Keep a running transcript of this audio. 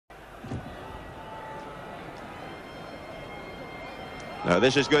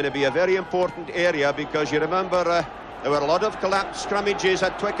This is going to be a very important area, because you remember there were a lot of collapsed scrummages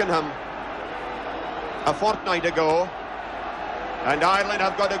at Twickenham a fortnight ago, and Ireland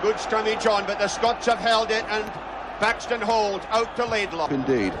have got a good scrummage on, but the Scots have held it, and Paxton holds out to Laidlaw.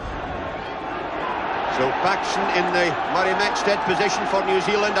 Indeed. So Paxton in the Murray Mexted position for New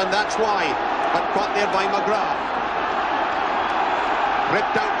Zealand, and that's why. But caught there by McGrath.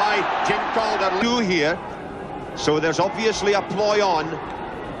 Ripped out by Jim Calder. Two here. So there's obviously a ploy on.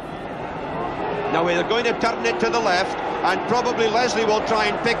 Now they're going to turn it to the left, and probably Leslie will try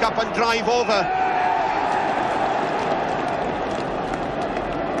and pick up and drive over.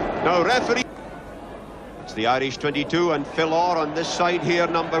 Now referee. It's the Irish 22, and Phil Orr on this side here,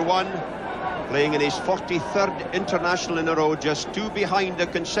 number 1. Playing in his 43rd international in a row, just 2 behind the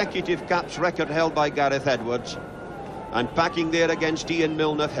consecutive caps record held by Gareth Edwards. And packing there against Ian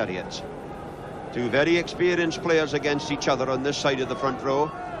Milne of Heriots. 2 very experienced players against each other on this side of the front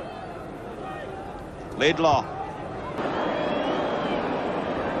row. Laidlaw.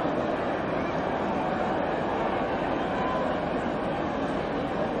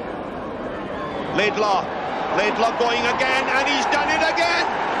 Laidlaw going again, and he's done it again!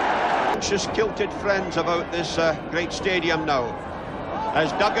 Anxious, kilted friends about this great stadium now,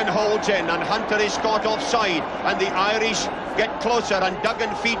 as Duggan holds in and Hunter is caught offside, and the Irish get closer, and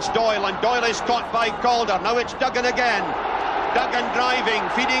Duggan feeds Doyle, and Doyle is caught by Calder. Now it's Duggan again. Duggan driving,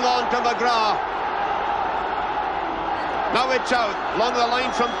 feeding on to McGrath. Now it's out, along the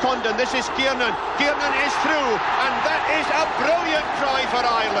line from Condon. This is Kiernan. Kiernan is through, and that is a brilliant try for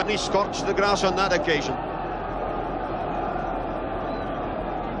Ireland. He scorched the grass on that occasion.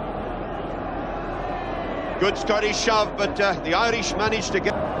 Good Scottish shove, but the Irish managed to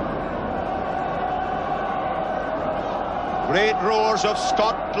get... Great roars of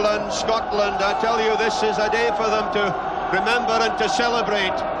Scotland, Scotland. I tell you, this is a day for them to remember and to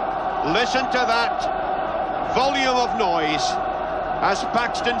celebrate. Listen to that volume of noise as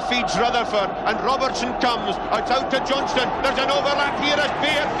Paxton feeds Rutherford, and Robertson comes. It's out to Johnston. There's an overlap here as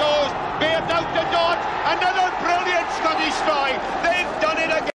Beard